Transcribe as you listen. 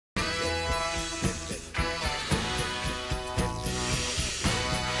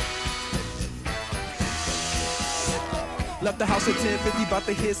Left the house at 10:50, bout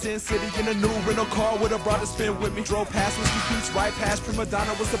to hit Sin City in a new rental car with a brother spin with me. Drove past Whiskey Beach, right past Prima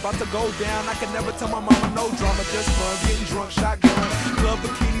Donna, was about to go down. I could never tell my mama no drama, just fun, getting drunk, shotgun. Club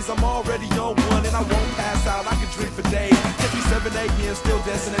bikinis, I'm already on one, and I won't pass out, I could drink for days. Catch me 7 a.m., still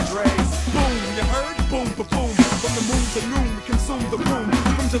dancing at Dre's. Boom, you heard? Boom, ba-boom. From the moon to noon, we consume the room.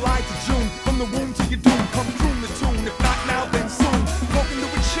 From July to June, from the womb to your doom, come through the tune. If not now, then soon. Talking to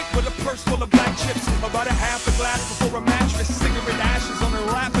a chick with a purse full of black chips, about a half a glass before a mattress. Cigarette ashes on her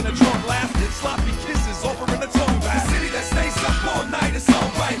lap and a drunk laugh. Sloppy kisses over in a tongue bath. The city that stays up all night, it's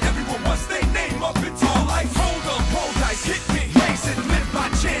alright. Everyone wants their name up in tall lights. Hold up, roll dice, hit me, race it, live by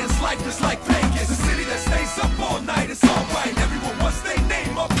chance. Life is like Vegas. The city that stays up all night, it's alright. Everyone wants their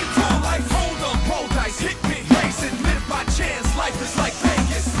name up in tall lights. Hold up, roll dice, hit me, race it, live by chance. Life is like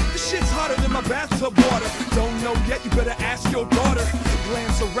Vegas. This shit's hotter than my bathtub water. Don't know yet, you better ask your daughter.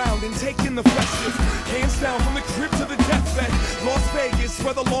 Glance around and take in the festive. Hands down from the crib to the deathbed. Las Vegas,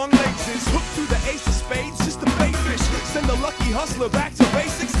 where the long legs is. Hooked through the ace of spades, just a bait fish. Send a lucky hustler back to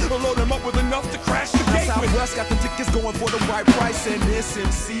basics, or load him up with enough to crash the gate with. Southwest got the tickets going for the right price, and this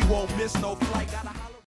MC won't miss no flight.